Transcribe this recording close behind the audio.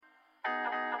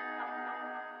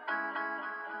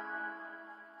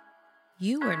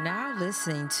You are now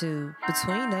listening to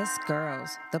Between Us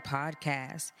Girls, the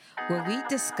podcast, where we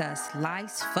discuss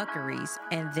life's fuckeries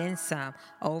and then some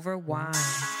over wine.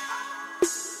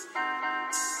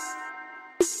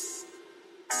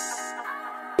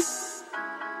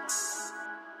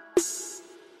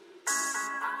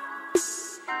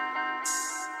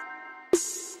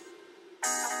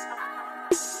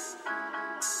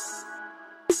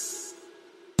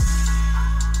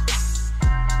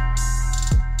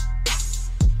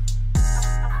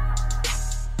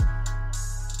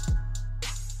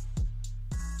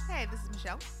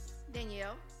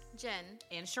 Danielle, Jen,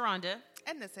 and Sharonda,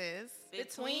 and this is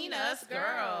Between Us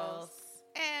Girls.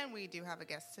 And we do have a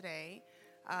guest today.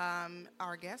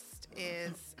 Our guest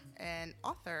is an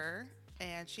author,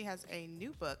 and she has a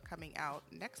new book coming out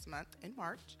next month in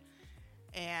March,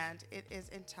 and it is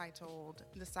entitled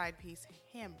The Side Piece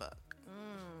Handbook.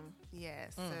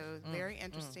 Yes, very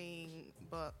interesting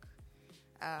book.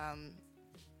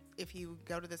 If you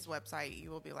go to this website,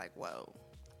 you will be like, whoa.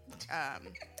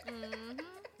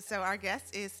 So our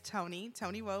guest is Tony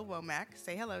Womack.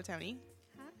 Say hello, Tony.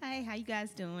 Hi, how you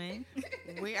guys doing?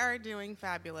 We are doing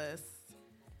fabulous.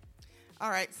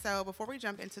 All right, so before we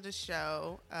jump into the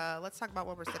show, let's talk about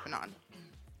what we're sipping on.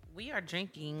 We are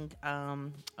drinking,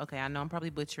 okay, I know I'm probably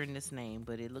butchering this name,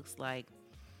 but it looks like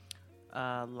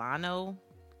Lano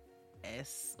I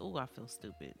feel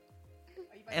stupid.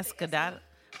 Estacado.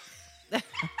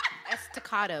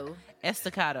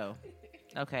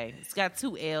 Okay, it's got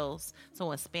two L's.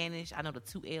 So in Spanish, I know the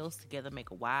two L's together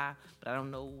make a Y, but I don't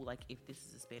know like if this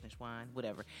is a Spanish wine.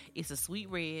 Whatever. It's a sweet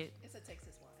red. It's a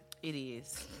Texas wine. It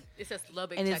is. It says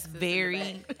Lubbock, and Texas. It's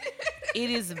very. It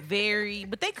is very.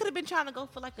 But they could have been trying to go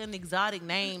for like an exotic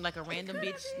name, like a random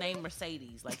bitch named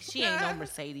Mercedes. Like she ain't no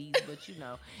Mercedes, but you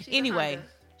know. Anyway,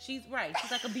 she's right.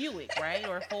 She's like a Buick, right,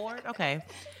 or a Ford. Okay.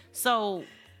 So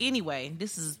anyway,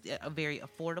 this is a very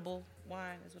affordable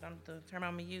wine is what the term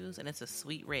I'm gonna use, and it's a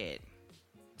sweet red.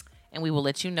 And we will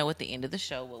let you know at the end of the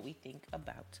show what we think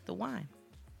about the wine.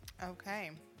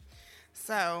 Okay,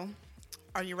 so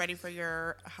are you ready for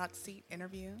your hot seat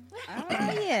interview? Oh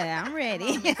yeah, I'm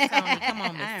ready. Come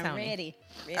on, Miss I'm Tony. ready.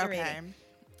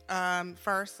 Okay.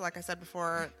 First, like I said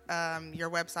before, your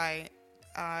website,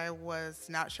 I was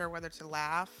not sure whether to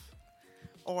laugh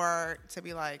or to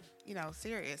be like,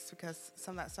 serious, because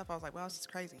some of that stuff I was like, well, it's just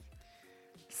crazy.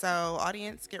 So,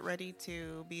 audience, get ready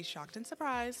to be shocked and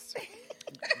surprised.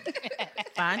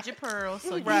 Find your pearls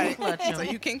so you can clutch them. So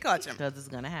you can clutch them. Because it's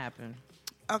going to happen.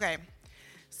 Okay.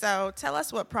 So, tell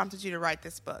us what prompted you to write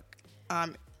this book.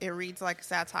 It reads like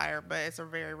satire, but it's a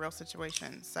very real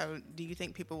situation. So, do you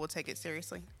think people will take it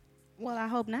seriously? Well, I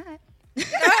hope not.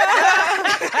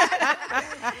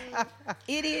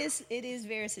 It is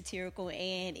very satirical,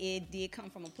 and it did come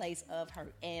from a place of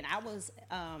hurt. And I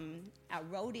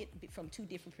wrote it from two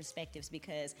different perspectives,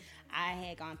 because I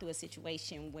had gone through a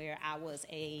situation where I was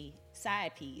a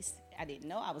side piece. I didn't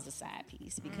know I was a side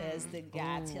piece because the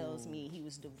guy tells me he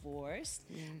was divorced.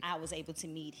 I was able to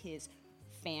meet his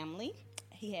family.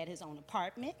 He had his own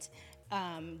apartment.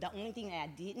 The only thing that I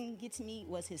didn't get to meet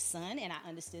was his son, and I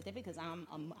understood that because I'm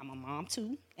a mom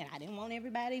too, and I didn't want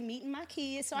everybody meeting my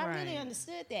kids, so I really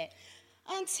understood that.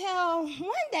 Until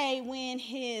one day when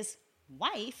his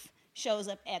wife shows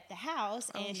up at the house,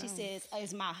 and she says,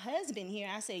 is my husband here?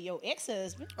 I said, your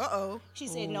ex-husband. Uh-oh. She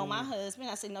said, no, my husband.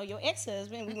 I said, no, your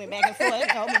ex-husband. We went back and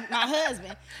forth. No, my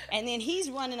husband. And then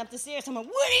he's running up the stairs. I'm like,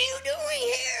 what are you doing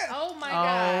here? Oh, my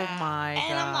God. Oh, my God.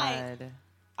 And I'm like,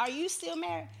 are you still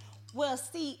married? Well,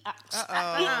 see,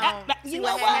 you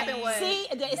know what? See,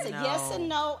 it's a yes or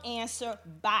no answer.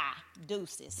 Bye,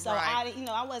 deuces. So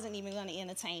I wasn't even going to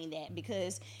entertain that,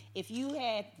 because if you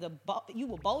had you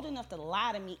were bold enough to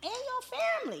lie to me and your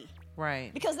family,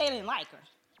 right? Because they didn't like her.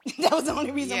 That was the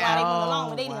only reason why they went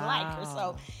along with. They didn't like her,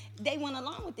 so they went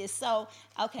along with this. So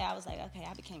I was like, okay,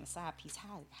 I became a side piece.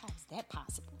 How is that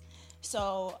possible?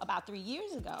 So about 3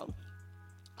 years ago,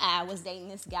 I was dating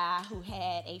this guy who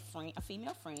had a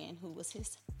female friend who was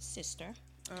his sister.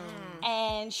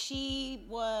 And she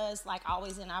was like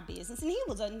always in our business. And he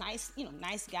was a nice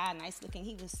guy, nice looking.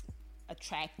 He was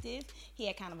attractive. He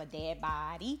had kind of a dad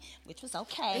body, which was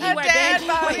okay. Did he wear dad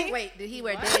body? Wait, did he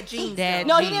wear dad jeans?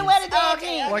 No, he didn't wear the dad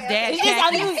jeans. Or dad jeans.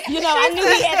 I knew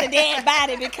he had the dad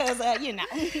body because,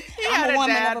 I'm a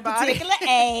woman of a particular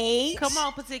age. Come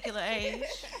on, particular age.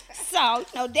 So,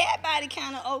 that body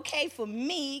kind of okay for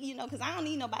me, because I don't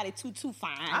need nobody too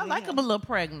fine. I like him a little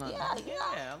pregnant. Yeah,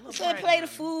 a little should play the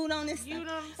food on this. You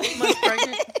know what I'm saying? Months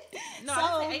pregnant? No, I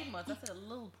So- said 8 months. I said a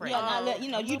little pregnant.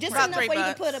 Yeah, you just About enough 3 where you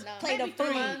can months. put a plate of 3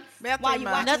 food months. About while 3 you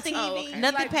months. watching Nothing, TV.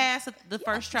 nothing Like- past the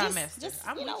first trimester. just,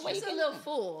 I'm where with you Just a can little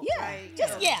full. Yeah, right?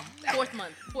 just yeah. Fourth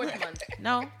month.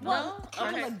 No, Well,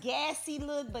 kind Okay. of a gassy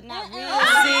look, but not really.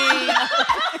 See,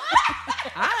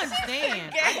 I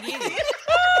understand.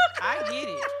 I get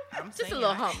it. I'm Just saying a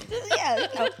little I- hump.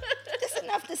 Just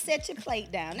enough to set your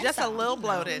plate down. That's Just a all. little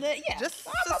bloated. Yeah, Just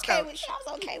I was a okay scotch. with. I was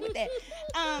okay with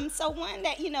that. So one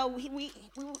that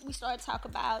we started to talk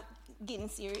about getting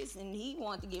serious, and he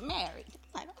wanted to get married.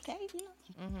 Like, okay, he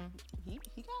got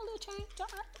a little change. All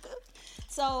right, good.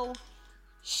 So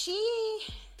she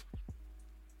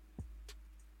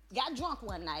got drunk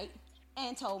one night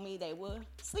and told me they were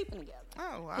sleeping together.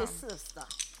 Oh, wow. His sister.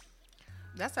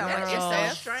 That sounds like Girl. It's so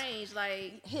incest. strange.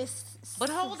 Like, His. But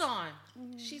hold on.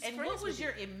 she's And friends what was with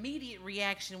your immediate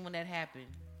reaction when that happened?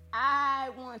 I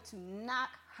want to knock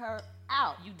her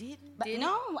out. You didn't? But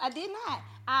no, I did not.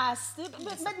 I stood.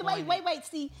 But wait.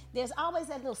 See, there's always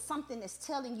that little something that's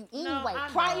telling you anyway I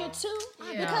prior know. to.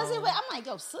 I Because know. it was, I'm like,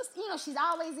 yo, sister, she's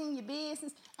always in your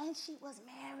business, and she was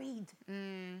married.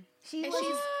 She and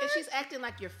was. she's acting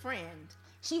like your friend.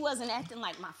 She wasn't acting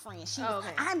like my friend. She Oh, was,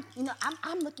 okay.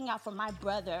 I'm looking out for my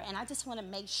brother, and I just want to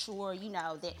make sure,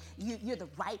 that you're the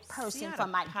right person how for to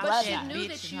my pop But brother. she Yeah. knew Bitch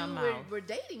that in her you mouth. were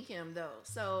dating him, though.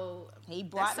 So He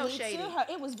brought that's so me shady. to her.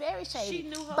 It was very shady. She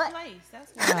knew her but, place.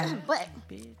 That's why. But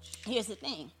Bitch. here's the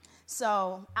thing.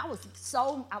 So I was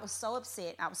so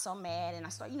upset. I was so mad, and I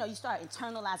started, you start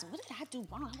internalizing. What did I do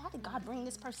wrong? Why did God bring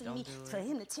this person to me Don't do for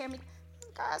him to tear me?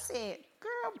 God said,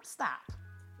 "Girl, stop.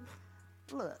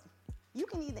 Look, you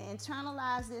can either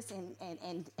internalize this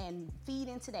and feed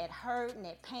into that hurt and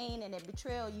that pain and that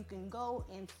betrayal. You can go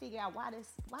and figure out why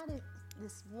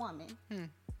this woman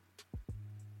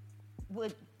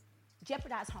would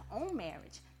jeopardize her own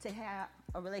marriage to have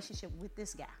a relationship with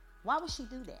this guy. Why would she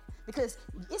do that? Because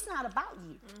it's not about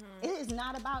you. It is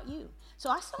not about you. So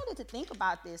I started to think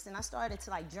about this, and I started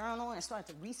to journal and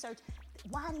started to research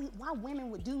why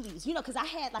women would do these. Because I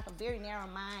had a very narrow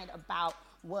mind about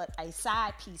what a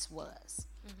side piece was.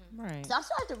 Right. So I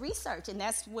started to research, and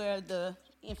that's where the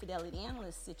infidelity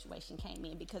analyst situation came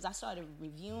in, because I started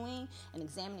reviewing and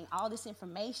examining all this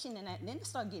information, and then it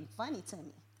started getting funny to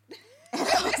me. And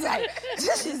I was like,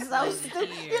 this is so stupid.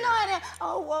 And then,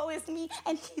 oh, woe is me.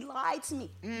 And he lied to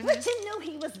me. But you knew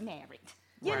he was married.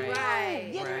 You Right.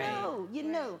 knew. You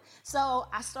knew. So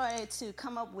I started to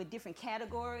come up with different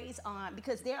categories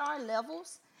because there are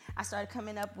levels. I started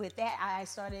coming up with that. I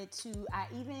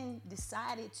even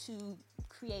decided to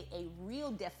create a real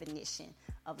definition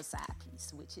of a side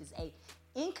piece, which is a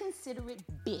inconsiderate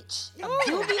bitch of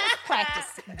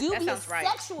dubious sounds right.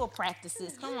 sexual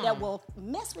practices that will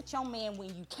mess with your man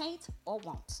when you can't or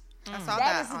won't. I saw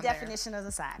That is the on there. definition of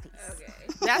a side piece. Okay.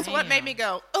 That's what made me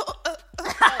go.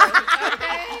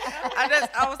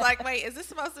 I was like, wait, is this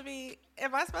supposed to be?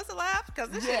 Am I supposed to laugh? Because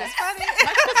this shit is funny.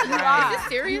 You are. Is this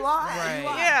serious? You are. Right. You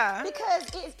are. Yeah. Because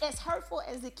it's as hurtful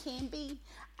as it can be.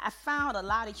 I found a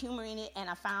lot of humor in it, and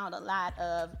I found a lot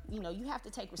of, you have to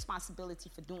take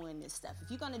responsibility for doing this stuff. If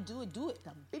you're going to do it,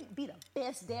 be the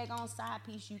best daggone side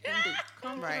piece you can do.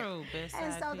 Come Right. through, best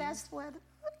And side so piece. that's where the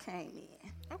book came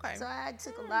in. Okay. So I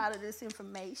took a lot of this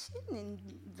information and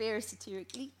very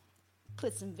satirically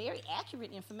put some very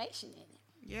accurate information in it.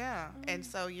 Yeah. And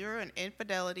so you're an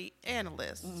infidelity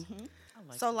analyst. I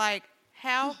like So,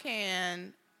 how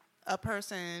can a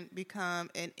person become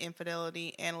an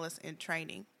infidelity analyst in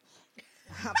training?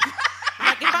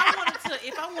 Like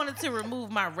if I wanted to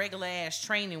remove my regular ass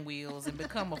training wheels and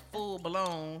become a full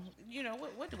blown,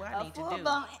 what do I need to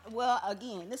do? Well,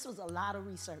 again, this was a lot of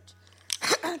research.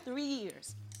 3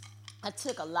 years. I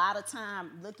took a lot of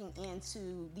time looking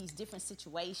into these different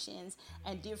situations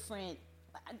and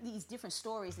these different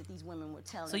stories that these women were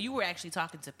telling. So you were actually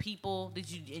talking to people? Did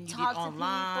you and you Talk get to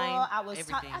online? people. I was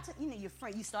everything. your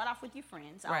friend. You start off with your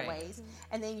friends Right. always,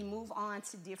 and then you move on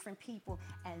to different people.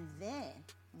 And then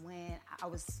when I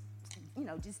was,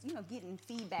 getting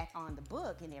feedback on the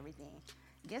book and everything,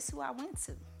 guess who I went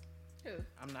to? Who?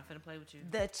 I'm not finna play with you.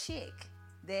 The chick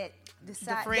that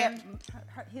decided friend?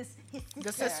 his sister.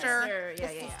 The sister? Sure. Yeah,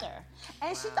 his yeah. sister.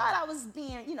 And she thought I was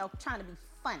being, trying to be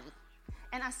funny.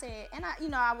 And I said,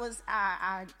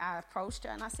 I approached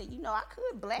her and I said, I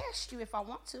could blast you if I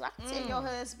want to. I could tell your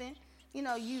husband,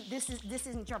 this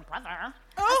isn't your brother. I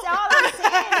said, all I'm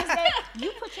saying is that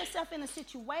you put yourself in a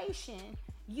situation,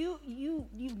 you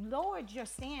lowered your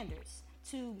standards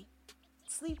to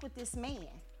sleep with this man.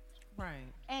 Right.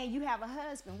 And you have a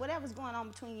husband. Whatever's going on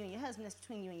between you and your husband, that's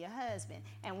between you and your husband.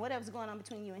 And whatever's going on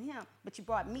between you and him, but you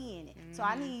brought me in it. So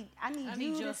I need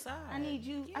you your to, side. I need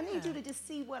you to just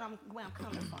see where I'm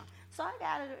coming from. So I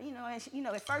got her, and she,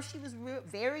 at first she was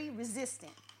very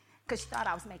resistant because she thought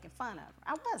I was making fun of her.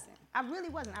 I wasn't. I really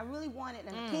wasn't. I really wanted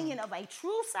an opinion of a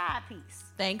true side piece.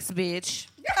 Thanks, bitch.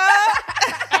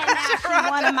 And now she's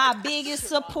one of my biggest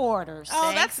supporters.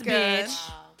 Oh, that's good.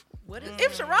 bitch. What is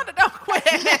If Sharonda don't quit.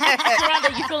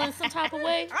 Sharonda, you feeling some type of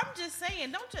way? I'm just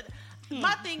saying, don't you?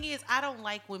 My thing is, I don't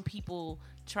like when people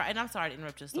try, and I'm sorry to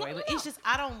interrupt your story, but it's just,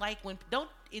 I don't like when, don't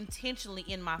intentionally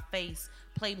in my face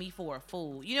play me for a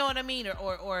fool. You know what I mean?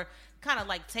 Or kind of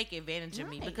like take advantage of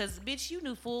me. Because, bitch, you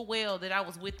knew full well that I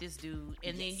was with this dude,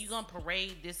 and then you gonna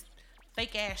parade this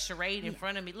fake ass charade in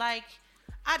front of me. Like,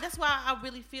 that's why I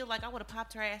really feel like I would have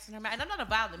popped her ass in her mouth. And I'm not a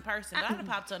violent person, but I'd have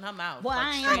popped her in her mouth. Well, like,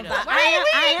 I am straight a up.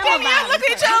 violent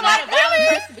person. You're not a violent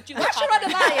person, but you Why should I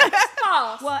lie?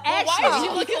 Pause. Well, Why is she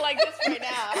actually, looking like this right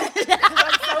now?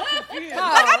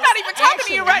 Like, I'm not even talking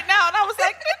to you right now. And I was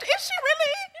like, is she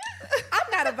really?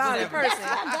 I'm not a violent person.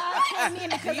 that's why God came in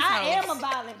because I am a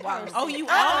violent person. Oh, you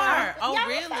are? Oh, Y'all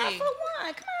really? 5 for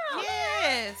one. Come on.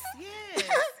 Yes.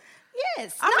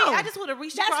 Yes. I no. mean, I just would have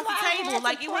reached That's across why I the had table. to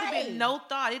Like, it would have pray. been no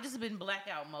thought. It just been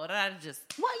blackout mode. I'd have just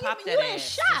Well, popped you that in ass.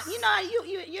 shock.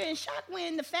 Just- You're in shock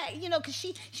when the fact, because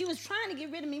she was trying to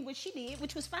get rid of me, what she did,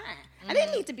 which was fine. I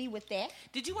didn't need to be with that.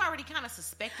 Did you already kind of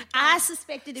suspect it? I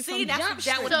suspected it See, from jump that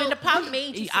street. would have been the So, pop. what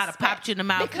made you I'd have popped you in the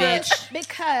mouth, because, bitch.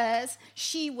 because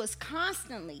she was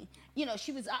constantly,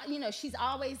 she was, she's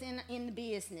always in the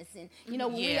business, and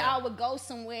when we Yeah. all would go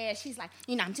somewhere, she's like,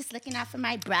 I'm just looking out for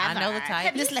my brother. I know the type.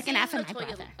 I'm just looking out for my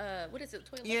Latoya, brother. what is it?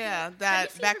 Latoya Yeah, Luckett? that Have you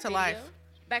seen Back her to video? Life.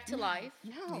 Back to Life.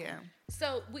 No. Yeah.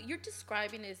 So what you're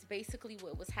describing is basically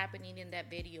what was happening in that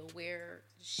video, where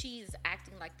she's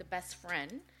acting like the best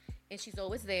friend, and she's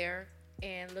always there,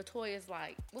 and Latoya's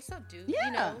like, "What's up, dude?"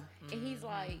 Yeah. And he's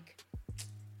like,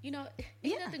 ain't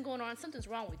Yeah. nothing going on. Something's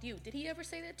wrong with you. Did he ever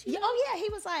say that to you? Yeah, he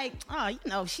was like,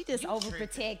 she just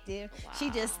overprotective. She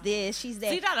just this, she's that.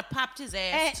 See, I'd have popped his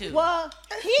ass And, too. well,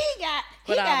 he got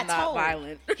I'm not told.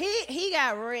 violent. He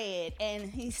got red, and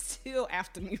he's still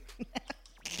after me.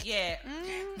 yeah.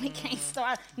 We can't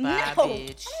start. Bye, No,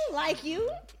 bitch. I don't like you.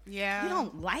 Yeah. You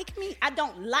don't like me. I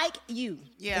don't like you.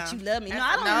 Yeah. But you love me. No, And-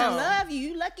 I don't no. even love you.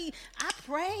 You lucky. I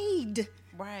prayed.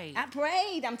 Right. I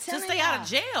prayed. I'm telling you. stay out of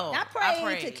jail. I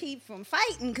prayed to keep from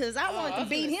fighting because I wanted I to was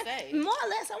beat gonna him. say. More or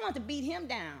less, I wanted to beat him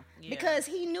down because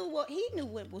he knew what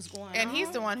was going on. And he's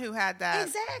the one who had that.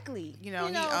 Exactly. He I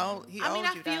mean, owed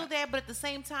I you feel that, but at the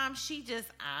same time,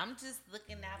 I'm just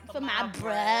looking out For my my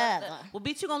brother. Well,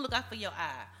 bitch, you gonna look out for your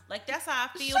eye. Like, that's how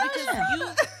I feel Shut because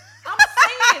up. I'm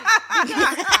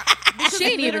saying. Because She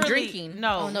ain't even literally- drinking.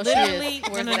 No, Oh, no, she literally. is.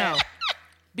 Where's No. that?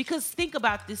 Because think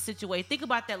about this situation. Think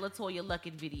about that Latoya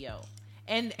Luckett video.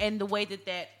 And the way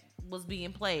that was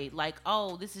being played. Like,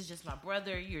 oh, this is just my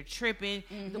brother. You're tripping.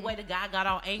 The way the guy got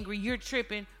all angry. You're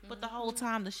tripping. But the whole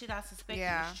time, the shit I suspected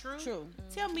Yeah. is true. True.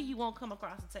 Tell me you won't come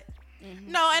across and say,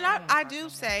 No, and I do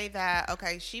say that,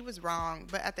 okay, she was wrong,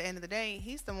 but at the end of the day,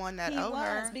 he's the one that He owed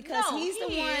was her. because No, he's the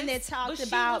he one that is, talked but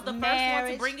about she was the marriage. first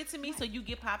one to bring it to me, so you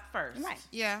get popped first. Right.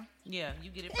 Yeah. Yeah, you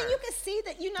get it And first. you could see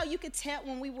that, you could tell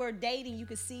when we were dating, you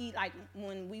could see like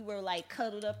when we were like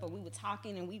cuddled up or we were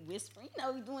talking and we whispering,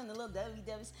 we doing the little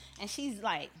WWs. And she's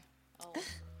like,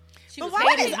 She But was why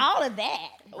what hating. is all of that?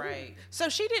 Right. So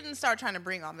she didn't start trying to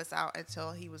bring all this out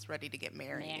until he was ready to get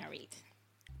married. Married.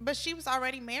 But she was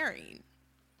already married.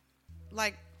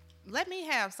 Like, let me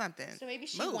have something. So maybe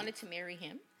she Move. wanted to marry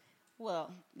him.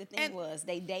 Well, the thing And- was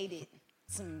they dated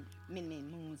some many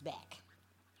moons back.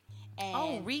 And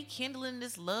Oh, rekindling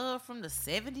this love from the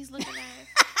 70s looking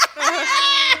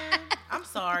ass. I'm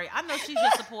sorry. I know she's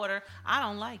your supporter. I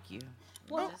don't like you.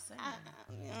 well, I'm just saying.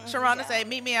 Sharonda said,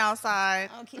 meet me outside.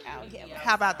 I don't care.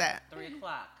 How about that? 3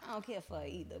 o'clock. I don't care for her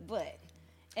either. But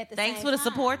at the Thanks same for the time,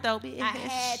 support, though, bitch. I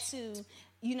had to,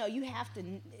 you have to.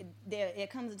 There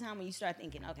comes a time when you start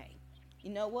thinking, okay, you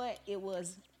know what? It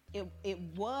was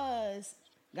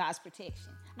God's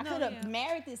protection. I No, could have yeah.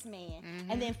 married this man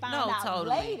and then found No, out totally.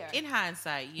 later. In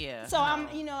hindsight, yeah. So no.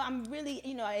 I'm really,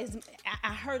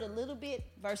 I hurt a little bit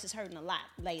versus hurting a lot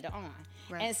later on.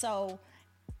 Right. And so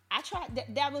I tried,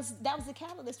 that was the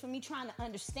catalyst for me trying to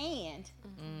understand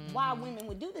why women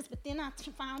would do this. But then I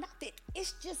found out that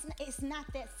it's not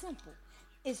that simple.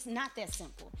 It's not that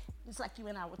simple. It's like you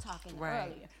and I were talking Right,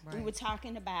 earlier. We right. were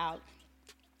talking about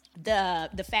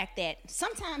the fact that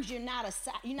sometimes you're not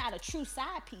a true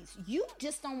side piece. You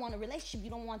just don't want a relationship. You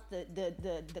don't want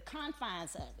the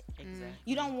confines of it. Exactly.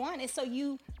 You don't want it, so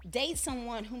you date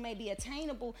someone who may be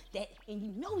attainable and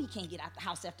you know he can't get out the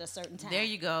house after a certain time. There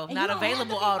you go. And Not you don't have to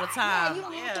available be all the bo- time. Yeah, you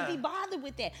don't have to be bothered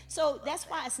with that. So that's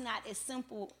why it's not as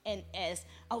simple and as,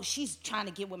 oh, she's trying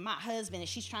to get with my husband and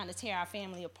she's trying to tear our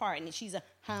family apart and she's a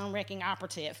home wrecking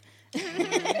operative.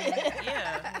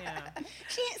 Yeah.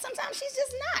 Sometimes she's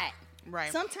just not.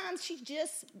 Right. Sometimes she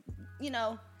just,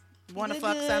 Want to good,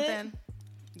 fuck good, something?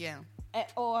 Yeah.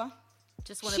 or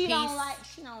Just want a she piece.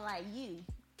 don't like you,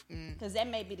 because that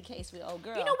may be the case with old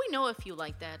girl. You know, we know a few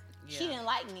like that. She didn't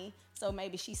like me, so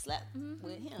maybe she slept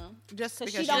with him Just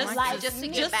because because she don't likes like you. Just to me.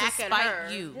 get Just to back at spite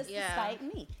her. you. Just Yeah. to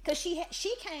spite me, because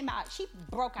she came out, she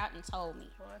broke out and told me.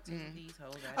 These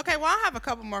hoes out Okay, well, I have a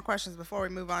couple more questions before we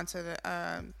move on to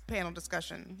the panel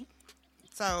discussion.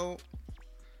 So,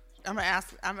 I'm gonna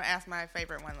ask my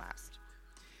favorite one last.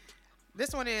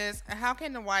 This one is: how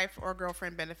can the wife or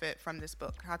girlfriend benefit from this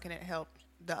book? How can it help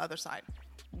the other side,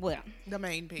 Well, the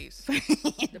main piece?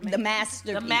 the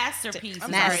masterpiece. The masterpiece. I'm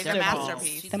is sorry, what the it's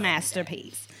masterpiece. called. The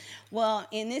masterpiece. Well,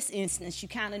 in this instance, you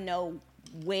kind of know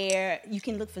where you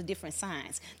can look for different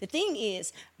signs. The thing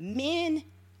is, men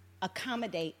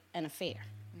accommodate an affair.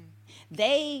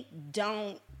 They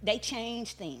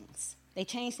change things. They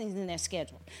change things in their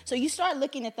schedule. So you start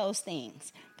looking at those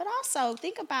things. But also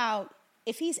think about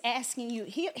if he's asking you,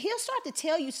 he'll start to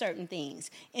tell you certain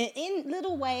things in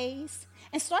little ways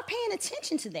and start paying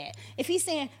attention to that. If he's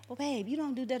saying, well, babe, you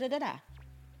don't do da-da-da-da.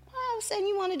 Why all of a sudden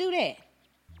you want to do that?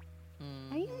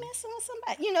 Are you messing with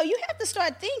somebody? You have to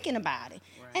start thinking about it.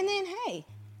 Right. And then, hey,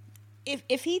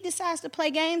 if he decides to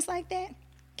play games like that,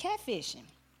 catfish him.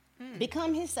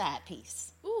 Become his side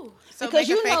piece. Ooh. So Because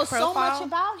make a you know fake so profile? much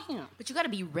about him. But you got to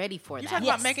be ready for You that. talking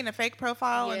about making a fake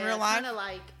profile in real life? Kind of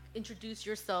like introduce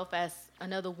yourself as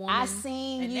another woman. I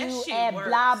seen And that you shit at works.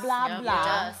 blah, blah, Yep, blah. it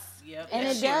does. Yep, And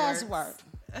that it shit does works. work.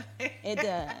 It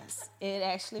does. It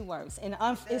actually works. And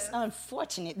it's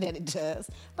unfortunate that it does,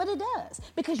 but it does.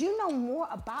 Because you know more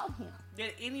about him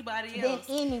Than anybody than else.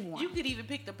 anyone. You could even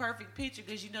pick the perfect picture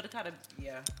because you know the kind of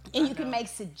And you can make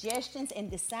suggestions and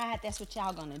decide that's what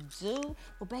y'all gonna do.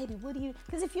 Well, baby, what do you?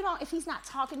 Because if he's not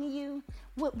talking to you,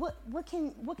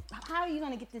 how are you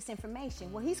gonna get this information?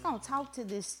 Well, he's gonna talk to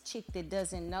this chick that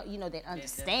doesn't know, that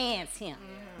understands him.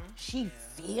 She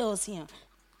feels him.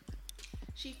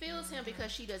 She feels him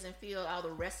because she doesn't feel all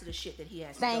the rest of the shit that he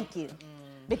has. Thank you.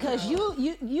 Because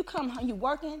you come home, you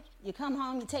working, you come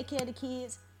home, you take care of the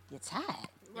kids, you're tired.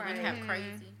 Right. You have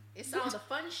crazy. It's all the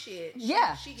fun shit.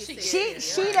 Yeah, She gets it.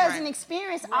 she doesn't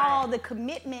experience all the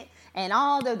commitment and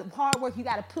all the hard work you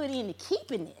got to put into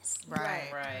keeping this.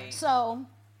 right. So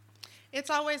It's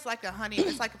always like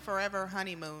it's like a forever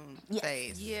honeymoon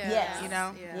phase. Yeah. yes, You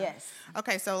know? Yeah. yes.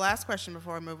 Okay, so last question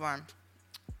before we move on.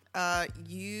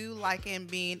 You liken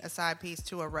being a side piece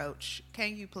to a roach.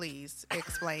 Can you please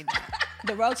explain that?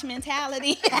 The roach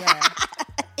mentality. Yeah.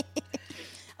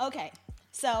 Okay,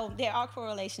 so there are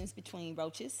correlations between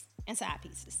roaches and side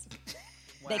pieces.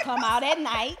 They come out at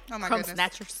night. Oh my Crumb goodness.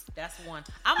 snatchers. That's one.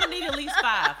 I'm gonna need at least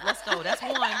 5. Let's go. That's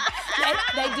one.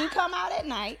 They do come out at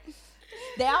night.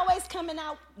 They always coming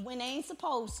out when they ain't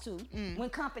supposed to. When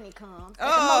company comes. At the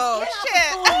Oh, most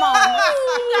shit. inopportune moment.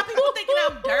 You got people thinking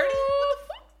I'm dirty. What the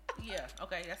fuck? Yeah.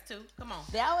 Okay. That's 2. Come on.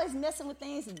 They always messing with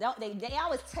things that don't. They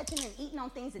always touching and eating on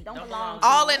things that don't Don't belong. belong. to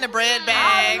All them. in the bread All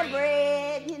bag. in the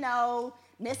bread,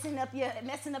 messing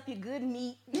up your good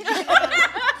meat. You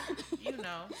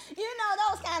know.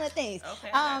 Those kind of things. Okay,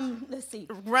 I got Let's see.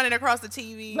 Running across the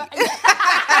TV.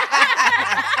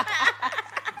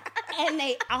 And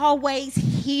they always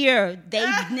here. They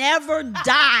never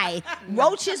die.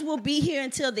 Roaches will be here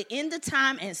until the end of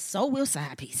time, and so will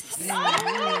side pieces.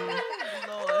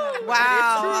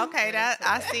 Wow. Okay, that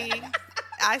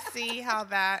I see how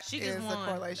that She is just a won.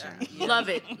 correlation. Love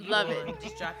it. Love Lord, it.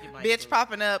 Just drop your mic. Bitch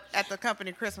popping up at the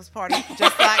company Christmas party,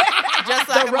 just like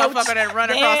a roach. motherfucker that run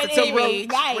There across the it is.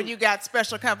 TV Right. when you got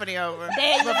special company over.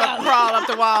 There you Motherfucker go. crawl up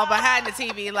the wall behind the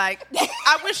TV like,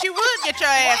 I wish you would get your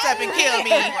ass up and kill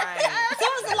me. As soon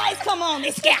as the lights come on, they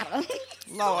scatter.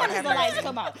 Lord As soon as have the lights mercy.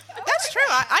 come on. That's true.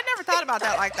 I never thought about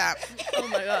that like that. Oh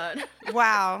my God.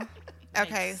 Wow.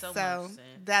 Okay, Makes so so much sense.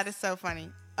 that is so funny.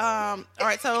 All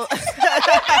right, so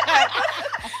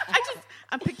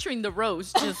I'm picturing the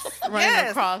roach just running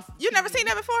yes, across. you never seen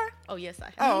that before? Oh yes, I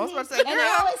have. Oh, I was about to say, And they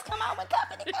girl, always come out with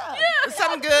company.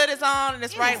 something good is on, and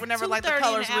it's right whenever like the 2:30 in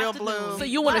color's the real afternoon. blue. So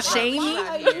you want to shame me? Why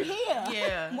are you here?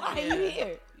 Yeah. Why are yeah. you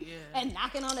here? Yeah. And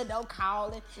knocking on the door,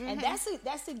 calling, and that's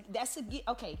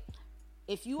a okay.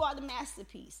 If you are the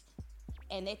masterpiece,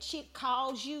 and that chick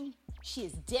calls you, she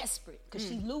is desperate because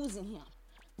she's losing him.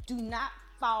 Do not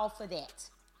fall for that.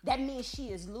 That means she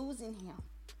is losing him.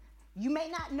 You may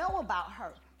not know about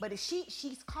her, but if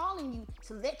she's calling you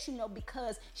to let you know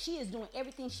because she is doing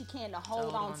everything she can to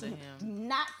hold on to him. Do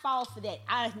not fall for that.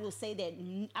 I will say that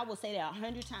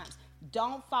 100 times.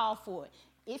 Don't fall for it.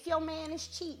 If your man is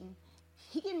cheating,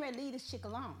 he getting ready to leave this chick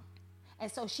alone.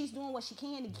 And so she's doing what she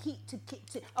can to keep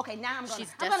to okay, now I'm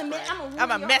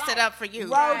gonna mess it up for you.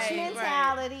 Roach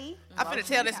mentality. I'm finna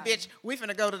tell this bitch we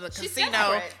finna go to the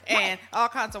casino and all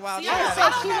kinds of wild shit.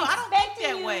 I don't think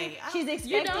that way. She's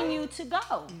expecting you to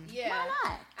go. Yeah. Why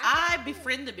not? I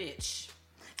befriend the bitch.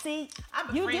 See, I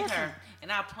you befriend different. her,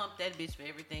 and I pump that bitch for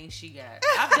everything she got.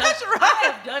 I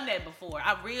have done that before.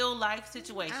 A real life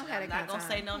situation. I'm not gonna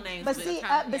say no names. But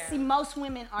see, most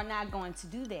women are not going to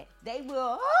do that. They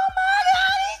will. Oh my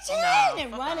God, he's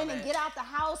cheating and running and get out the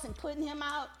house and putting him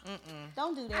out.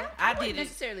 Don't do that. I wouldn't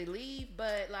necessarily leave,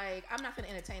 but like I'm not gonna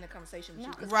entertain a conversation with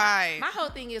you. 'Cause Right. My whole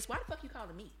thing is, why the fuck you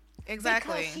calling me?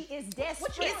 Exactly. Because she is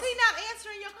desperate. Is he not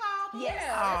answering your call? Yes.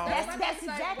 Yeah, That's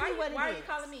exactly what it is. Why are you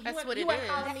calling me? That's what it you weren't is.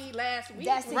 calling me last week.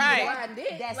 That's when right. you riding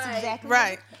dick. That's Like, exactly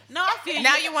Right. No, I feel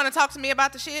Now you want to talk to me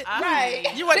about the shit?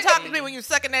 Right. You want to talk to me when you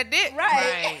sucking that dick?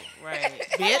 Right. Right.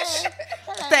 Bitch.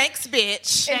 Thanks,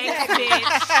 bitch. Thanks,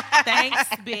 bitch. Thanks,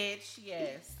 bitch.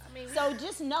 Yes. So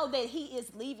just know that he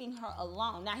is leaving her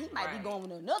alone. Now he might be going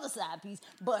with another side piece,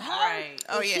 but her, Right.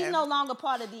 Oh, she's yeah. no longer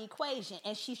part of the equation,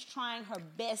 and she's trying her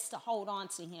best to hold on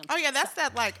to him. Oh yeah, that's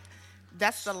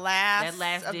that's the last, That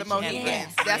last of the ditch Mohicans.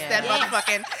 Yes. That's that Yes.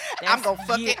 motherfucking. I'm gonna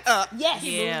fuck it up. Yes.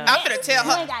 Yeah. I'm gonna tell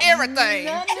You her ain't got everything.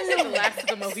 nothing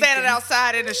to lose. Standing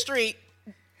outside in the street.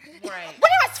 Right. We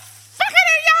was fucking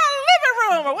in y'all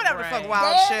living room or whatever the Right. fuck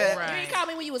wild Yeah. shit. Right. You ain't call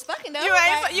me when you was fucking though.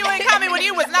 You ain't call me when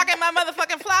you was knocking my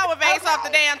motherfucking flower vase off the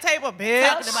damn table, bitch.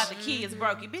 Talking about the kids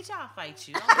broke you. Bitch, I'll fight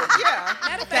you. Yeah.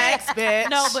 Thanks, bitch.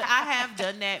 No, but I have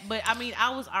done that. But I mean, I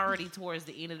was already towards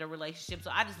the end of the relationship,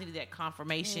 so I just needed that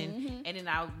confirmation. And then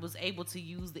I was able to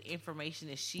use the information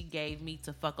that she gave me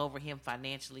to fuck over him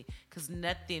financially. Because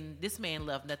this man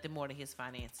loved nothing more than his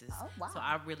finances. Oh, wow. So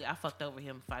I fucked over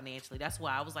him financially. That's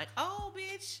why I was like, oh,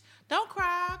 bitch, don't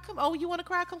cry. Come, oh, you want to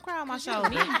cry? Come cry on my shoulder.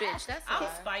 Mean bitch. That's I'm all.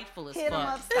 spiteful as Hit him fuck.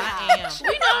 upside. I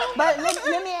am. But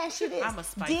let me ask you this: I'm a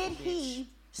spiteful did he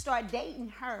start dating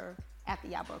her after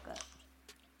y'all broke up?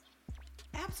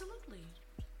 Absolutely.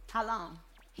 How long?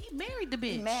 He married the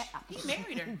bitch. He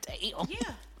married her. Damn.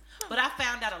 Yeah. But I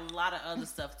found out a lot of other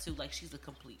stuff too. Like she's a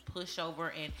complete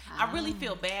pushover, and I really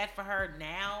feel bad for her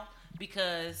now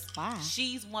because Why?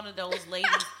 she's one of those ladies.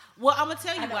 Well, I'm gonna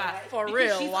tell you why. right? For Because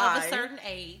real, she's why? of a certain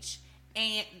age,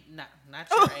 and not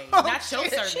your age, not your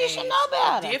certain She age. should know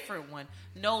better. A different one.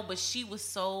 No, but she was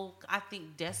so, I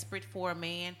think, desperate for a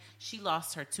man. She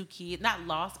lost her 2 kids. Not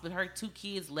lost, but her 2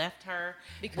 kids left her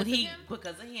Because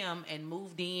of him? and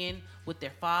moved in with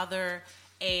their father.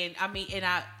 And I mean,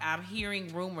 I'm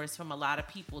hearing rumors from a lot of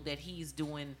people that he's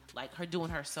doing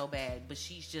her so bad, but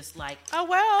she's just like, Oh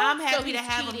well. I'm happy to he's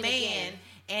have a cheating man, again.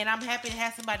 and I'm happy to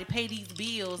have somebody pay these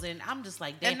bills, and I'm just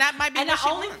like, damn. And that might be And what I she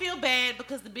only wants. feel bad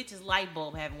because the bitch's light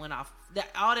bulb haven't went off.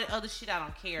 All that other shit I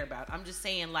don't care about. I'm just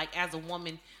saying, like, as a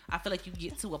woman, I feel like you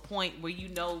get to a point where you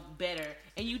know better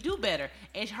and you do better,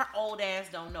 and her old ass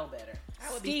don't know better.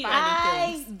 I would be Still.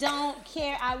 I don't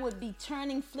care. I would be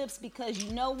turning flips because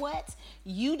you know what?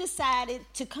 You decided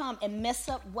to come and mess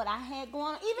up what I had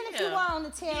going on, even if you Yeah. were on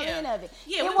the tail Yeah. end of it.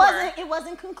 Yeah, It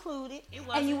wasn't concluded, It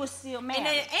and you wasn't. were still married.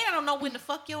 And I don't know when the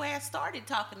fuck your ass started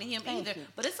talking to him Thank either. you.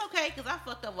 But it's okay because I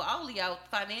fucked up with all of y'all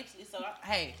financially. So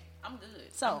hey, I'm good.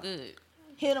 So, I'm good.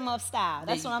 Hit 'em up style.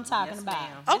 That's what I'm talking Yes, about.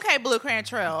 ma'am. Okay, Blue Cran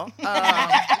Trail.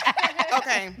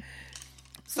 Okay.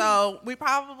 So we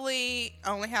probably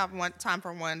only have time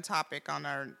for one topic on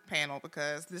our panel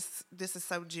because this is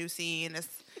so juicy and it's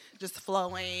just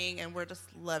flowing and we're just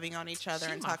loving on each other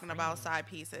She and my talking about side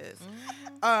pieces.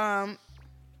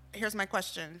 Here's my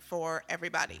question for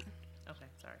everybody. Okay,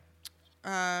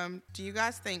 sorry. Do you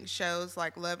guys think shows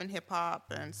like Love and Hip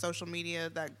Hop and social media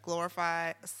that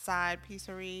glorify side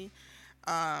piecery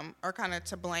are kind of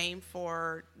to blame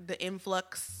for the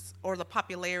influx or the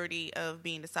popularity of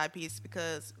being the side piece?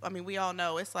 Because, I mean, we all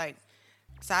know it's like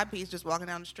side piece just walking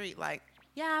down the street like,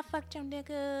 yeah, I fucked your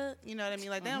nigga. You know what I mean?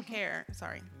 Like, they don't care.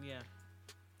 Sorry. Yeah.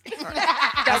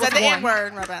 I said the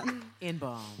N-word, my bad.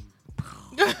 N-bomb.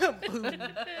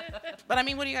 But, I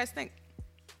mean, what do you guys think?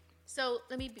 So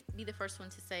let me be the first one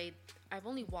to say I've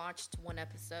only watched one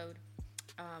episode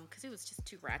because it was just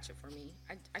too ratchet for me.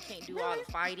 I can't do all the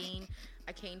fighting.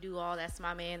 I can't do all that's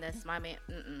my man.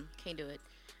 Can't do it.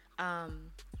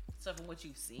 So from what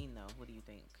you've seen, though, what do you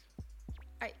think?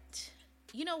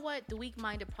 you know what? The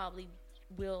weak-minded probably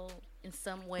will, in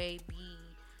some way, be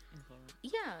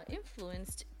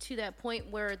influenced to that point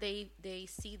where they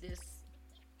see this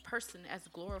person as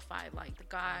glorified. Like the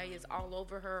guy is all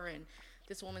over her, and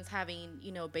this woman's having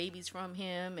babies from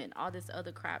him, and all this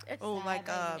other crap. And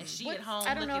she at home.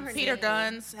 I don't know her Peter name.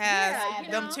 Guns has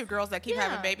Yeah, them two girls that keep Yeah.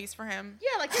 having babies for him.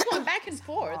 Yeah, like they're going back and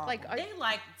forth. Like, They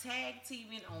like tag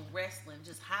teaming on wrestling,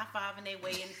 just high fiving their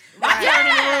way in.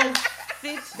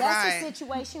 That's Right. a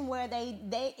situation where they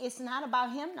it's not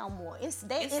about him no more.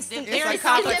 They're in it's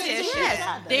competition.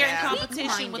 Yes. They're in Yeah.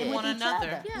 competition with Weak-minded. one With each another.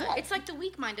 other. yeah, Yeah. it's like the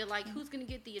weak-minded. Like, who's gonna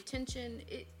get the attention?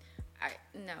 Yeah,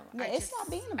 it's not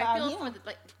being I about feel him.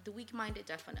 for the weak-minded.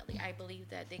 Definitely, I believe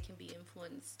that they can be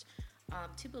influenced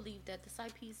to believe that the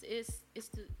side piece is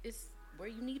where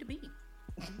you need to be.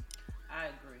 I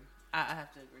agree. I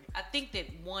have to agree. I think that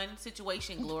one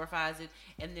situation glorifies it,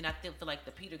 and then I feel like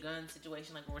the Peter Gunn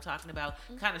situation, like what we're talking about,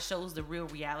 kind of shows the real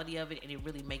reality of it, and it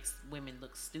really makes women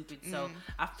look stupid. So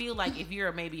I feel like if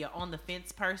you're maybe an on the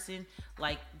fence person,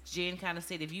 like Jen kind of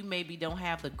said, if you maybe don't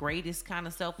have the greatest kind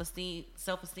of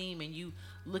self-esteem, and you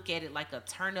look at it like a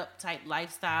turn up type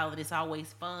lifestyle, and it's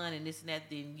always fun and this and that,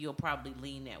 then you'll probably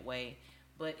lean that way.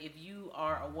 But if you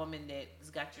are a woman that's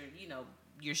got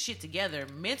your shit together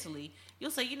mentally,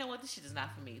 you'll say, you know what, this shit is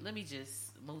not for me. Let me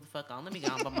just move the fuck on. Let me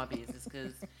go on about my business.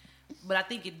 But I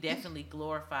think it definitely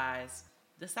glorifies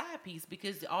the side piece,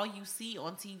 because all you see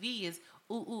on TV is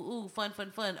ooh, fun.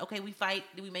 Okay, we fight.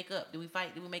 Did we make up? Did we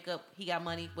fight? Did we make up? He got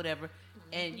money, whatever.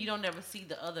 And you don't ever see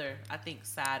the other, I think,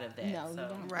 side of that. No, you so.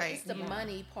 don't. Right. It's the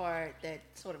money part that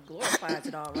sort of glorifies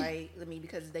it all, right? I mean,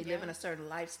 because they live in a certain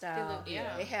lifestyle.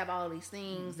 They have all these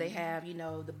things. They have,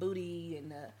 the booty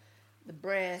and the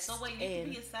breasts. So wait, you can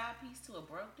and be a side piece to a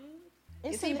broke dude?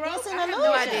 It's Is he an, broke? it's an I have illusion.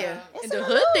 no idea. It's In the an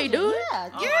hood, they illusion. do it? Yeah,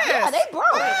 Yes. yeah, they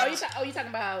broke. you talking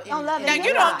about On Love in- and Now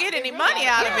you don't get any money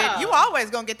out of it. You always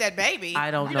gonna get that baby.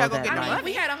 I don't You're know not gonna that get life. no money.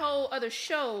 we had a whole other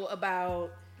show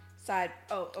about side.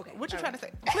 Oh, okay. What you All trying right. to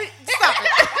say? Please stop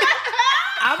it.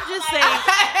 I'm just saying.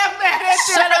 I'm mad at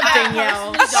you. Shut up, I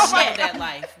Danielle. personally don't know that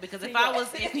life, because if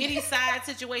any side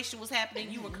situation was happening,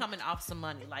 you were coming off some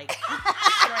money, like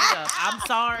straight up. I'm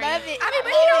sorry. Love it. I mean,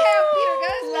 but he don't have Peter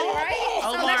Guns money, Love right? it.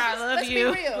 Oh, So Laura, let's I love let's you,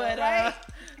 Be real, but, right?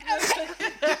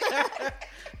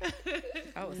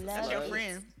 That's your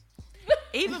friend.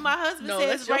 Even my husband No, says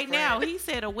that's your right now, friend. he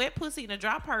said a wet pussy and a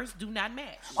dry purse do not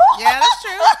match, Yeah, that's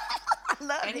true.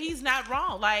 and he's not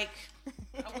wrong. Like,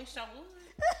 I wish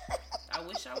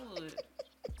I would.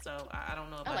 So I don't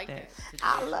know about like that. that.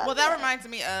 I love Well, that reminds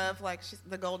me of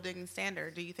the gold digging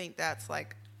standard. Do you think that's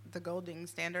like the gold digging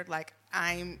standard? Like,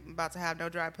 I'm about to have no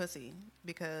dry pussy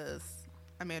because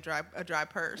a dry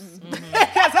purse because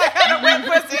I got a wet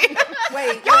pussy.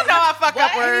 Wait, Y'all know I fuck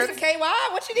up what? You need words. some KY?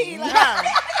 What you need? Like, No.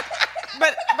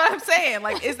 But I'm saying,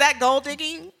 like, is that gold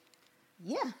digging?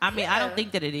 Yeah. I mean, I don't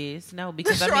think that it is. No,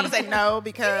 because Sure, I I mean, say no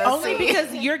because only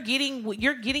because you're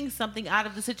getting something out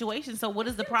of the situation. So what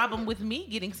is the problem with me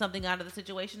getting something out of the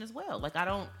situation as well? Like, I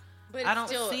don't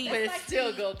see. But it's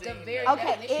still gold the digging. very Okay,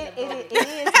 definition of gold it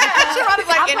is. Sharonda's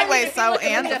like, I'm anyway, gonna- so look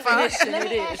at and the the fun. definition. Let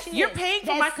me It ask you You're this. paying for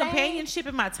That my same- companionship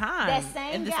and my time. That and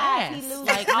same this guy, ass. if he loses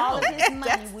Like, all of no. his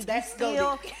money, would you that's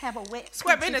still have a wet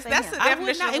Square coochie business. for That's him? the I would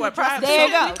definition not. of It what would drive me There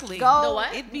you so go. quickly. Go. The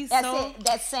what? It'd be That's so. it.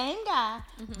 That same guy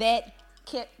that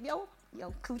kept your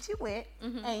coochie wet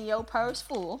and your purse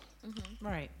full,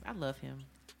 Right. I love him.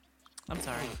 I'm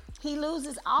sorry. he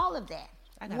loses all of that.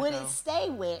 I gotta Would go. it stay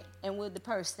wet, and would the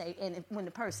purse stay? And when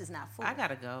the purse is not full, I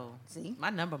gotta go. See? My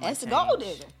number might that's a change. gold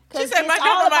digger. 'Cause She said it's my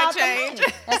all number might about the change.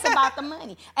 money. That's about the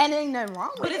money, and ain't nothing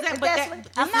wrong with But is it. that? If But that's that, what-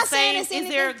 that's I'm the not saying same. it's Is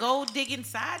anything. there a gold digging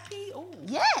side piece? Ooh.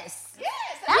 Yes.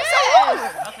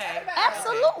 Absolutely. Okay.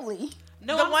 Absolutely.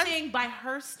 No, The I'm one- saying by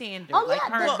her standard, Oh like yeah,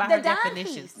 her by the her dime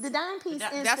definitions. piece. The dime piece.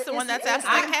 That's the one that's is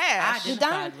asking the- cash. The identified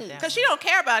dime with piece. that Because she don't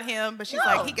care about him, but she's No.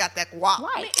 like, he got that guap. I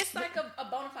Right. mean, it's like a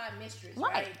bona fide mistress,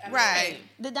 Right. right? I mean, Right.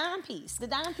 The dime piece. The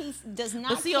dime piece does not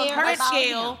But see, care on her about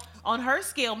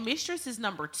scale, him. mistress is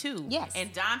number 2. Yes.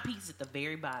 And dime piece at the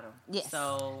very bottom. Yes.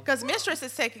 So Because mistress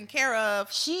is taken care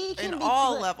of She can in be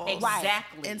all put- levels. Right.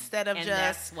 exactly. Instead of And just,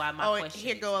 that's why my question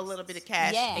here go a little bit of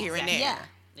cash Yeah. here and Exactly. there. Yeah.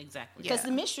 Exactly. Because Yeah.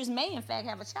 the mistress may, in fact,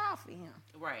 have a child for him.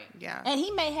 Right. Yeah. And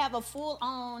he may have a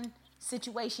full-on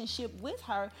situationship with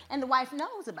her, and the wife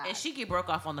knows about And it. she get broke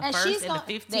off on the And first she's and gonna-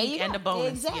 the there 15th you and go. the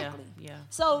bonus. Exactly. Yeah.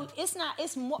 So it's not.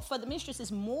 It's more for the mistress. It's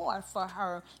more for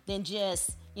her than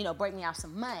just break me off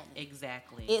some money.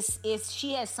 Exactly. It's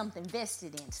she has something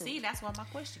vested into. See, it. that's why my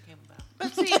question came about.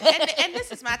 But see, and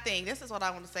this is my thing. This is what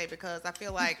I want to say because I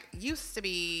feel like used to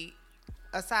be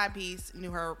a side piece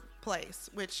knew her place,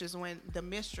 which is when the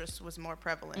mistress was more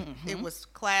prevalent. It was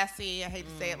classy. I hate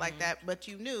to say it like that, but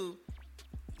you knew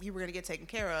you were going to get taken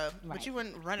care of. Right. But you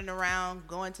weren't running around,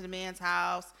 going to the man's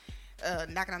house,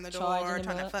 knocking on the door, Charging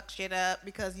trying him to up. fuck shit up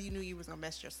because you knew you was going to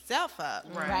mess yourself up.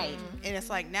 Right. And it's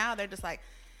like now they're just like,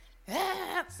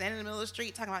 standing in the middle of the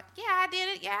street talking about, yeah, I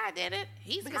did it.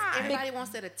 He's Because mine. everybody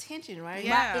wants that attention, right?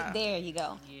 Yeah. There you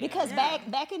go. Yeah. Because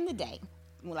back in the day,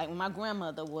 like when my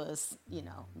grandmother was,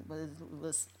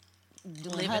 was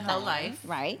doing Living her her thing, life.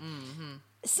 right?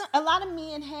 So a lot of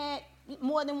men had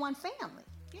more than one family.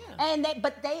 Yeah. And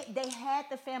they had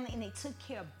the family and they took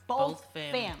care of both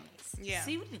families. Yeah.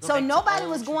 See, we need to go So back to nobody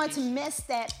old was going to tradition. mess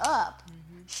that up.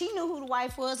 She knew who the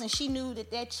wife was, and she knew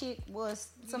that chick was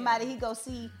somebody he go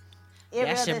see. Every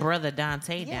That's your other- brother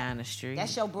Dante Yeah. down the street.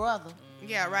 That's your brother.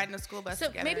 Yeah, riding the school bus So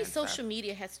together maybe and stuff. social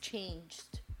media has changed.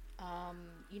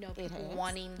 People has.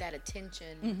 wanting that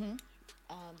attention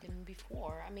than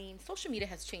before. I mean, social media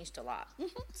has changed a lot. A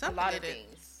Something lot of did it.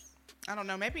 things. I don't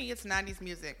know. Maybe it's 90s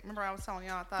music. Remember I was telling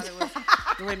y'all I thought it was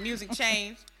when music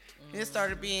changed. It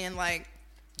started being like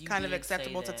You kind of did say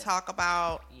acceptable to that. talk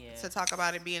about Yeah.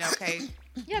 it being okay.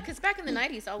 Yeah, because back in the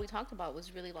 90s, all we talked about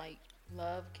was really like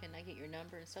love, can I get your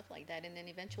number and stuff like that. And then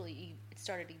eventually it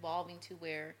started evolving to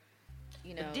where,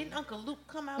 But didn't Uncle Luke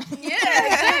come out? Yeah,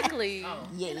 exactly.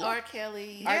 Yeah. R.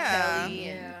 Kelly. R. Kelly,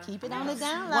 Yeah. Keep it on the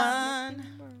down low.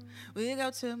 One, we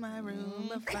go to my room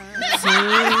of fun.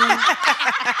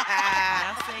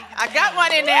 I got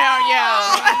one in there, yo.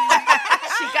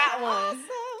 She got one.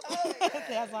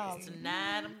 That's awesome.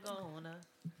 Tonight I'm gonna.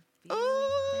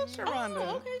 Ooh,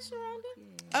 Sharonda. Okay,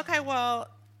 Sharonda. Okay, well,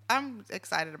 I'm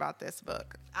excited about this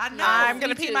book. I know. I'm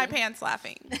gonna me pee my too. pants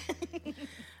laughing.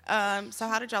 So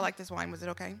how did y'all like this wine? Was it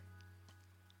okay?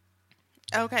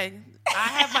 Okay. I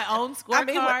have my own scorecard. I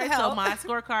mean, what the hell? So my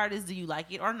scorecard is, do you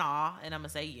like it or nah? And I'm gonna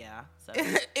say yeah. So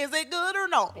Is it good or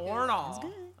no? or nah.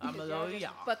 I'm gonna go yeah.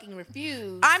 Fucking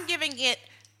refuse. I'm giving it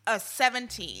a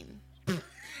 17.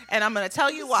 And I'm going to tell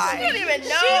you why. I don't even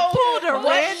know.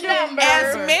 What number?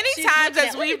 As many She's times looking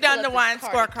as at- we've let me done the pull wine up this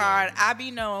card scorecard, I be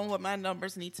knowing what my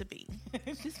numbers need to be.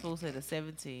 She's supposed to say the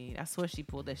 17. I swear she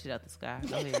pulled that shit out the sky.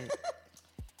 Go ahead.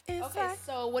 Okay,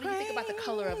 so what do you think about the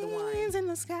color of the wine? In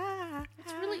the sky.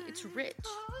 It's rich.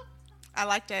 I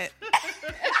liked it.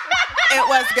 It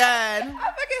was good.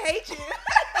 I fucking hate you.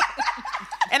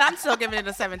 And I'm still giving it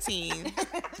a 17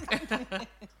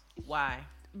 Why?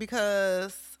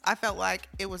 because I felt like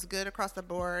it was good across the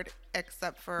board,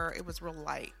 except for it was real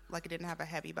light. Like it didn't have a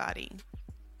heavy body.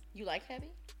 You like heavy?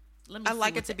 Let me I see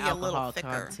like what it to the be a little alcohol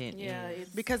thicker. content Yeah, is. it's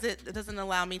Because it doesn't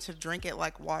allow me to drink it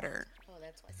like water. Oh,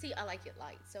 that's why. See, I like it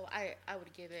light, so I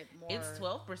would give it more. It's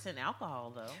 12%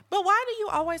 alcohol though. But why do you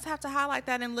always have to highlight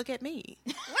that and look at me?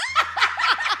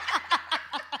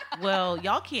 Well,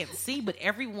 y'all can't see, but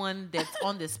everyone that's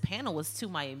on this panel was to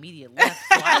my immediate left.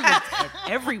 So I looked at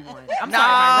everyone. I'm sorry, my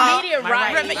right. Immediate my right. right.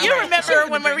 Remember, my you right.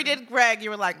 remember when we did Greg, you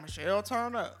were like, Michelle,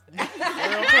 turn up. Michelle,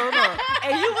 turn up.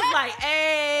 And you was like,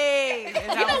 hey. And You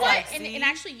I know was what? like, And see?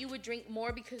 actually, you would drink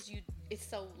more because it's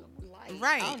so light.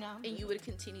 Right. Oh, no. And you would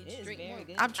continue to is drink very more.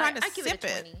 good. I'm trying to I give sip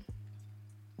it a it. 20.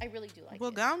 I really do like Well,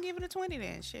 it. go and give it a 20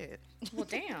 then. Shit. Well,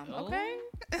 damn. Oh. Okay.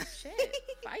 Shit.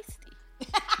 Feisty.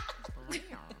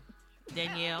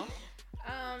 Danielle.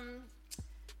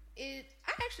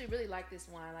 I actually really like this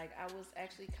wine. Like I was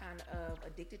actually kind of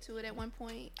addicted to it at one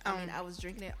point. I mean, I was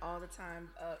drinking it all the time.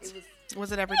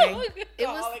 Was it every day?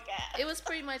 It was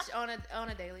pretty much on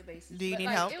a daily basis. Do you But, need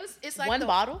like, help? It's like One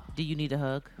bottle? Do you need a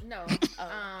hug? No.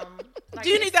 Like Do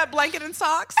you it's- need that blanket and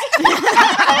socks?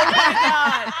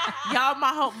 Y'all,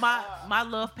 my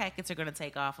love packets are gonna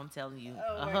take off. I'm telling you,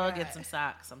 Oh a my hug God. and some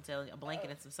socks. I'm telling you, a blanket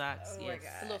and some socks. Oh my yes,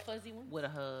 God. A little fuzzy one? with a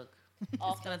hug.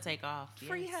 All It's gonna take off.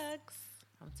 Free yes. hugs.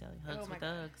 I'm telling you, hugs Oh my with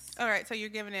God. hugs. All right, so you're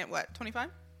giving it what, 25?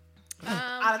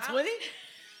 Out of 20?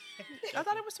 I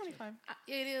thought it was 25.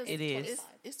 It is. It is.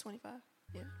 It's 25.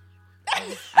 Yeah.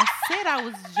 I said I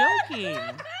was joking.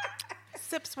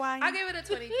 Sips wine. I give it a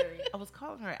 23. I was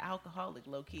calling her alcoholic,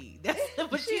 low key. That's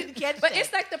but she didn't catch But that.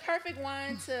 it's like the perfect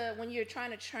wine to when you're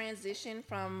trying to transition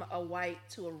from a white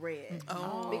to a red.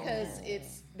 Oh. Because it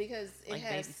Like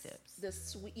has baby steps. the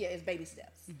sweet. Yeah, it's baby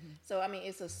steps. So I mean,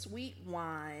 it's a sweet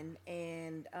wine,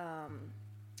 and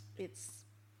it's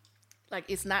like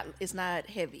it's not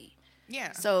heavy.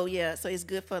 Yeah. So yeah, so it's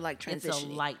good for like it's a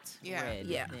transitioning. light Yeah. red.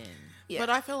 Yeah. Then. Yeah. But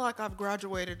I feel like I've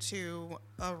graduated to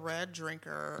a red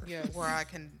drinker Yes. where I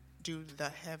can do the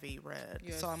heavy red.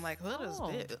 Yes. So I'm like, what is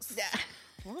Oh. this? Yeah.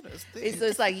 What is this?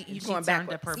 It's like you She going turned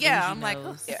backwards. up her Yeah, bougie I'm like,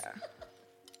 nose. Yeah.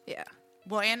 Yeah.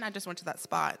 Well, and I just went to that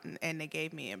spot and they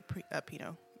gave me a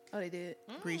Pinot Oh, they did.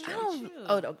 Grigio.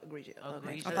 Grigio.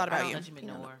 Okay. I thought about you.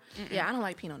 Noir. Yeah, I don't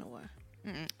like Pinot Noir.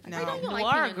 No. You don't Noir like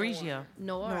or Pinot Grigio?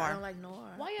 Noir. I don't like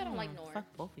Noir. Why y'all don't like Noir? Fuck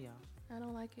both of y'all. I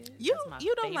don't like it. You my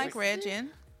don't like favorite. red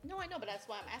gin? No, I know, but that's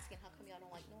why I'm asking. How come y'all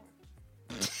don't like Noir?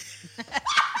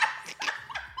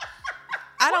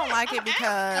 I don't like it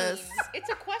because It's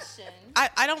a question.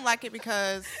 I don't like it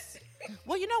because,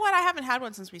 well, you know what? I haven't had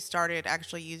one since we started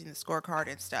actually using the scorecard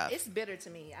and stuff. It's bitter to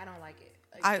me. I don't like it.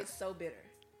 Like, it's so bitter.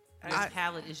 Your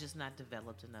palate is just not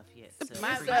developed enough yet. To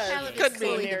My appreciate palate Could is be.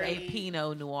 fully a developed.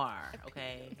 Pinot Noir.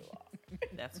 Okay,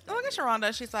 that's. Look at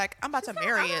Sharonda. She's like, I'm about to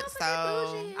marry it,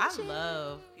 so. I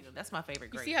love. That's my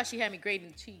favorite You grape. see how she had me grading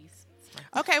the cheese?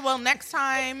 Okay, well, next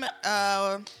time,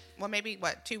 well, maybe,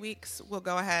 2 weeks, we'll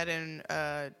go ahead and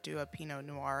do a Pinot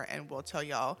Noir, and we'll tell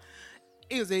y'all,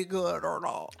 is it good or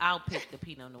not? I'll pick the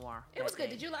Pinot Noir. It was that good.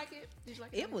 day. Did you like it?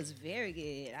 It was very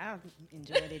good. I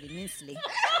enjoyed it immensely,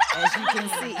 as you can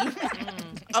see.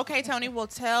 Okay, Tony, we'll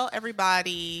tell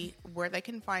everybody where they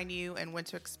can find you and when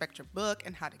to expect your book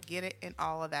and how to get it and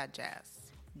all of that jazz.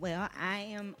 Well, I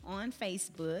am on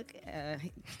Facebook,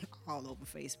 all over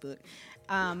Facebook.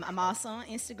 I'm also on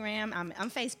Instagram. I'm on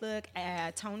Facebook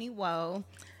at Tony Woe,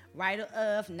 writer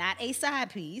of Not a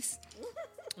Side Piece.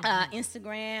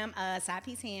 Instagram, Side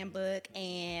Piece Handbook,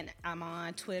 and I'm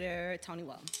on Twitter, Tony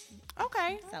Woe.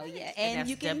 Okay. So yeah, And and that's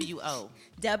you can W-O.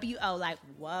 W-O, like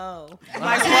whoa.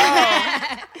 Like,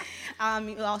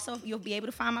 whoa. You'll be able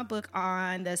to find my book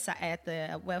on at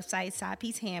the website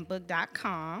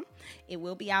sidepiecehandbook.com. It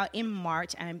will be out in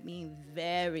March. I'm being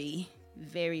very,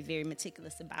 very, very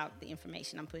meticulous about the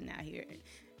information I'm putting out here.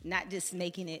 Not just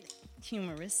making it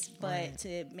humorous, but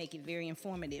to make it very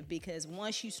informative, because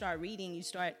once you start reading, you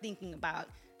start thinking about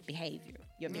your behavior.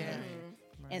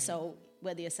 And so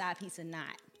whether you're a side piece or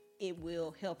not, it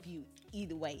will help you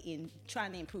either way in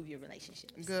trying to improve your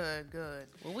relationships. Good.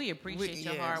 Well, we appreciate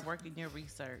your hard work and your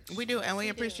research. We do, and we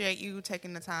appreciate you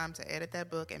taking the time to edit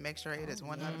that book and make sure it is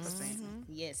 100%.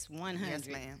 Yes, 100. Yes,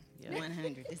 ma'am.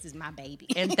 100. This is my baby.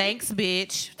 And thanks,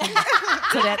 bitch, to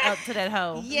that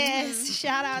hoe. Yes,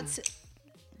 shout out to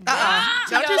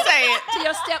Don't you say it. To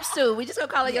your step stool. We just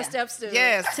gonna call it your step stool.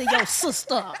 Yes. to your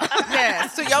sister.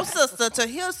 Yes, to your sister, to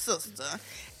his sister.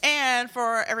 And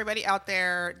for everybody out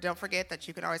there, don't forget that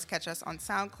you can always catch us on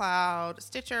SoundCloud,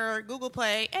 Stitcher, Google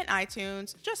Play, and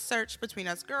iTunes. Just search Between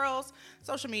Us Girls,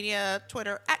 social media,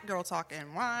 Twitter at Girl Talk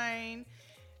and Wine,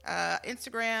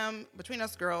 Instagram, Between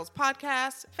Us Girls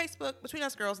Podcast, Facebook, Between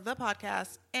Us Girls, the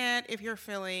podcast. And if you're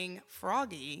feeling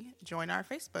froggy, join our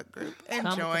Facebook group and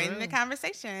join the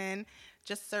conversation.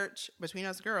 Just search Between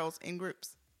Us Girls in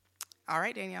groups. All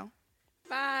right, Danielle.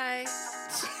 Bye.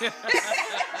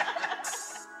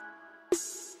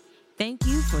 Thank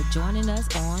you for joining us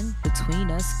on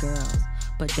Between Us Girls.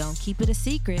 But don't keep it a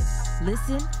secret.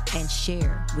 Listen and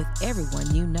share with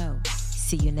everyone you know.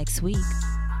 See you next week.